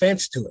take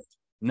offense to it.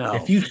 No.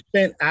 If you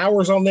spent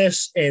hours on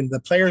this and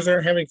the players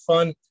aren't having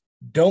fun,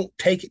 don't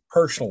take it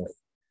personally.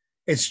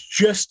 It's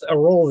just a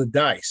roll of the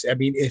dice. I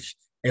mean,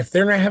 if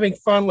they're not having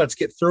fun, let's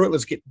get through it.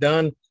 Let's get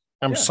done.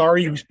 I'm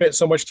sorry you spent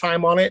so much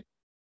time on it,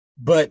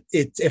 but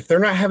if they're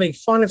not having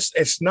fun,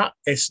 it's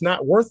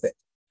not worth it.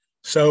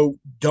 So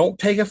don't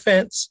take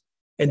offense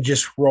and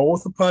just roll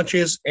with the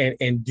punches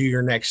and do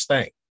your next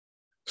thing.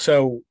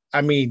 So,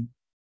 I mean,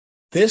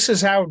 this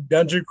is how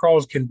dungeon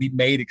crawls can be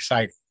made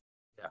exciting.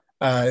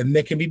 And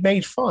they can be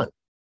made fun.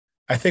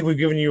 I think we've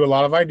given you a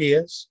lot of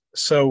ideas.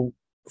 So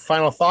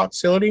final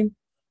thoughts, Illidan?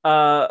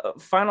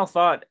 Final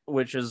thought,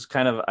 which is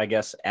kind of, I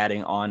guess,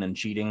 adding on and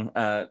cheating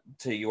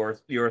to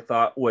your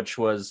thought, which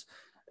was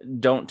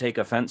don't take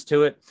offense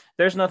to it.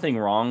 There's nothing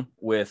wrong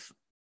with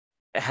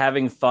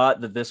having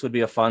thought that this would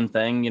be a fun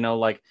thing, you know,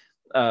 like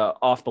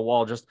off the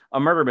wall, just a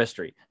murder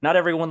mystery. Not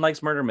everyone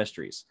likes murder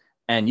mysteries.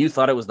 And you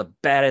thought it was the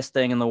baddest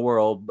thing in the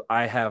world.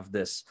 I have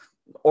this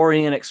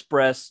Orient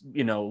Express,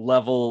 you know,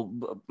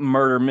 level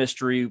murder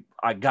mystery.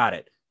 I got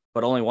it.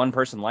 But only one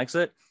person likes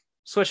it.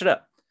 Switch it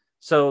up.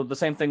 So the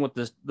same thing with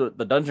this, the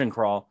dungeon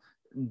crawl,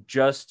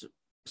 just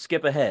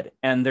skip ahead.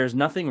 And there's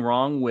nothing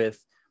wrong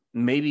with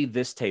maybe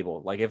this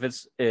table. Like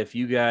if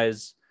you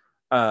guys,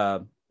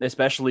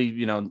 especially,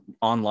 you know,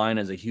 online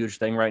is a huge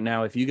thing right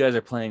now. If you guys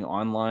are playing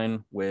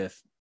online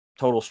with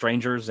total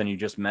strangers and you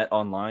just met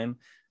online,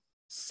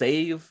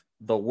 save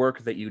the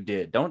work that you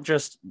did. Don't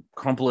just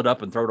crumple it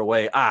up and throw it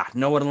away.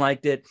 No one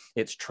liked it.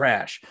 It's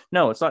trash.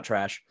 No, it's not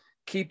trash.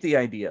 Keep the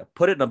idea.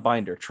 Put it in a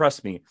binder.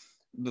 Trust me.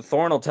 The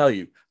Thorn will tell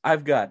you,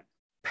 I've got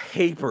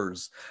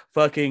papers,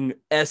 fucking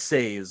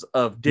essays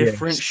of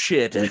different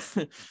shit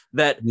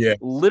that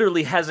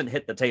literally hasn't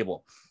hit the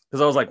table. Because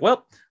I was like,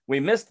 well, we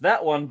missed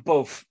that one.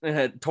 Both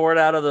tore it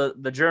out of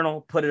the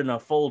journal, put it in a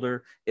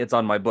folder. It's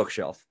on my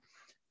bookshelf.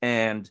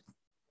 And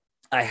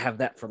I have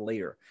that for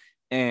later.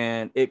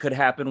 And it could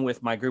happen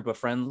with my group of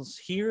friends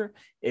here.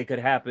 It could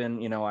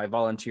happen, I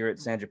volunteer at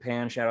San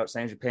Japan. Shout out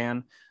San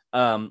Japan.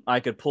 I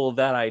could pull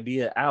that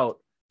idea out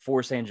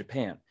for San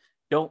Japan.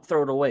 Don't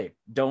throw it away.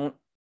 Don't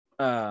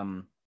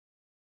like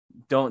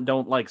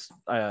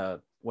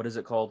what is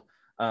it called?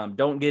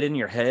 Don't get in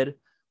your head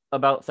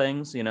about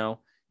things.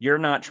 You're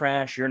not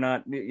trash. You're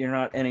not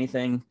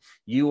anything.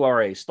 You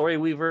are a story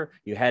weaver.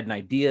 You had an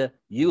idea.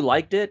 You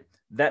liked it.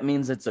 That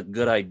means it's a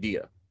good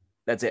idea.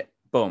 That's it.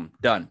 Boom,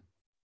 done.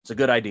 It's a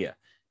good idea.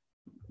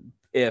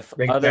 If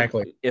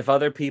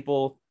other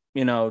people,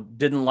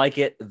 didn't like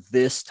it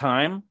this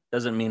time,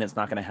 doesn't mean it's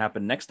not going to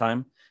happen next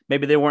time.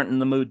 Maybe they weren't in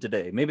the mood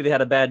today. Maybe they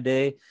had a bad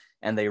day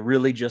and they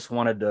really just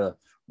wanted to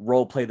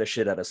role play the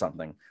shit out of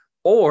something.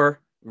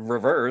 Or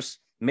reverse,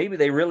 maybe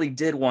they really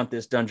did want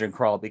this dungeon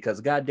crawl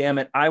because, God damn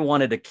it, I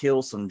wanted to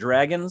kill some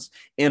dragons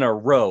in a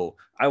row.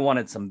 I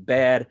wanted some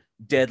bad,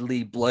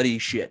 deadly, bloody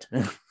shit.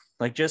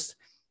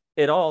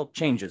 It all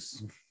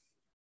changes.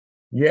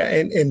 Yeah,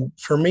 and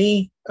for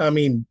me, I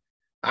mean,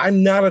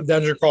 I'm not a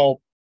dungeon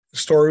crawl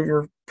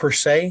story per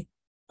se.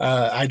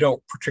 I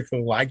don't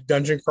particularly like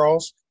dungeon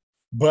crawls,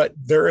 but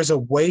there is a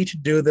way to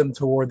do them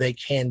to where they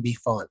can be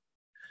fun.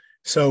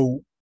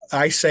 So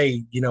I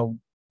say,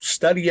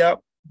 study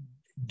up,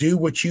 do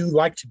what you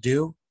like to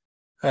do,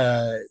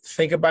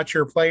 think about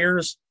your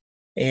players,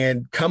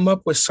 and come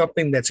up with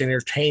something that's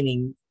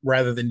entertaining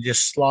rather than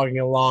just slogging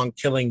along,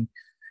 killing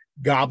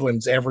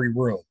goblins every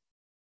room.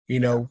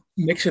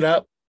 Mix it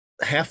up,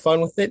 have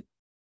fun with it.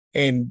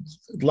 And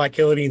like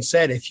Illidan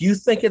said, if you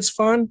think it's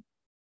fun,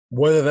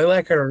 whether they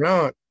like it or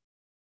not,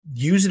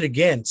 use it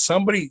again.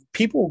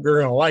 People are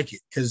going to like it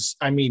because,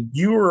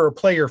 you were a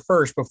player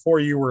first before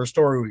you were a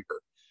story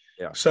weaver.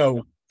 Yeah.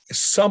 So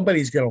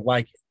somebody's going to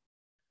like it.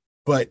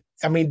 But,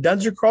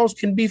 dungeon crawls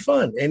can be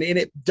fun. And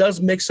it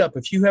does mix up.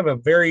 If you have a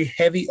very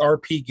heavy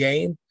RP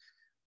game,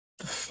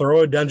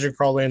 throw a dungeon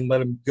crawl in, let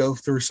them go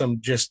through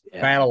some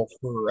battle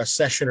for a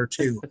session or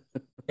two.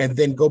 And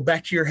then go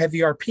back to your heavy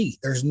RP.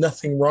 There's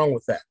nothing wrong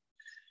with that.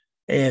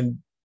 And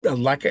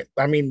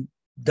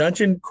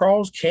dungeon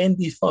crawls can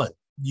be fun.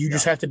 You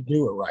just have to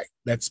do it right.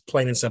 That's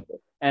plain and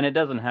simple. And it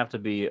doesn't have to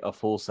be a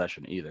full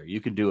session either.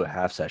 You could do a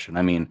half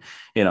session.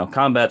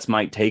 Combats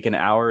might take an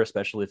hour,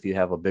 especially if you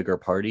have a bigger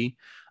party.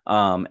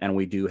 And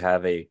we do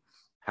have a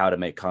how to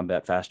make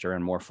combat faster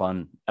and more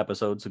fun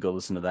episode. So go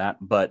listen to that.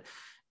 But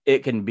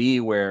it can be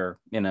where,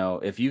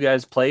 if you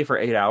guys play for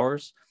 8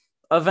 hours,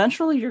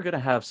 eventually you're going to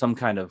have some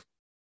kind of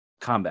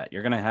combat.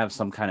 You're going to have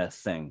some kind of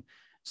thing.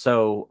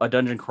 So a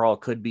dungeon crawl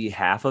could be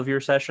half of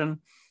your session.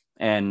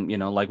 And,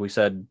 like we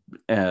said,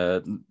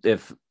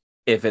 if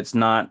it's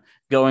not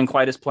going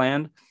quite as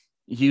planned,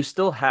 you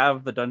still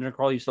have the dungeon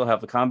crawl. You still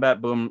have the combat.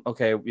 Boom.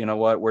 Okay. You know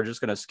what? We're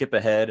just going to skip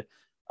ahead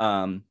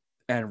and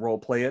role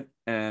play it.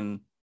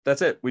 And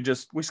that's it. We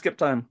skip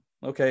time.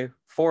 Okay.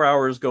 4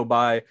 hours go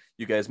by.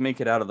 You guys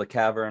make it out of the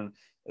cavern.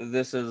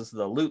 This is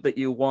the loot that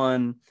you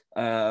won.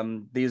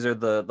 These are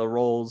the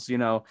rolls,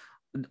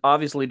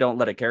 obviously don't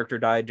let a character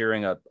die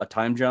during a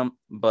time jump,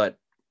 but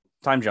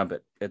time jump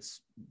it. It's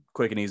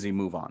quick and easy,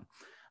 move on.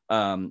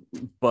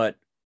 But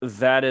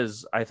that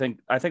is, I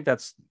think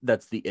that's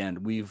the end.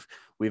 We've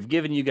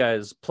given you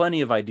guys plenty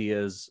of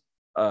ideas.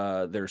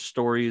 There's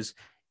stories.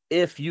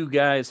 If you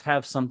guys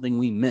have something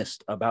we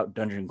missed about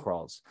dungeon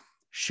crawls,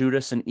 shoot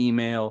us an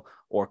email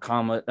or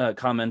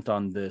comment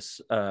on this,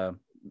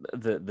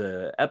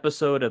 the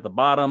episode at the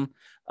bottom.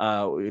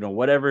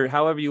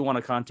 However you want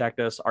to contact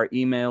us. Our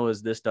email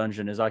is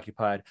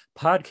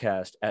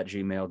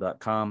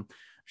thisdungeonisoccupiedpodcast@gmail.com.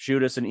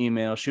 Shoot us an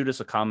email, shoot us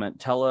a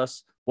comment, tell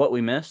us what we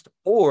missed,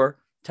 or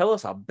tell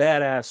us a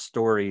badass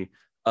story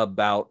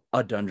about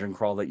a dungeon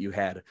crawl that you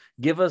had.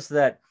 Give us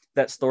that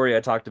story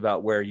I talked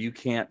about where you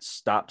can't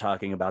stop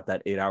talking about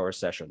that 8-hour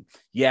session.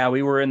 Yeah,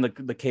 we were in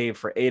the cave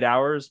for 8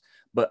 hours,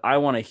 but I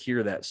want to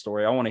hear that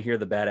story. I want to hear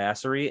the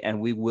badassery, and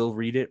we will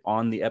read it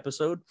on the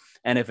episode.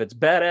 And if it's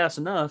badass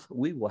enough,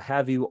 we will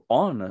have you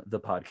on the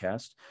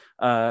podcast,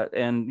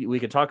 and we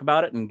could talk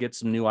about it and get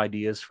some new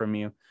ideas from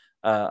you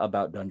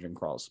about dungeon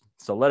crawls.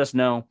 So let us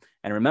know,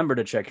 and remember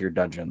to check your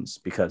dungeons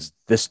because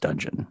this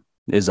dungeon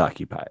is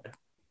occupied.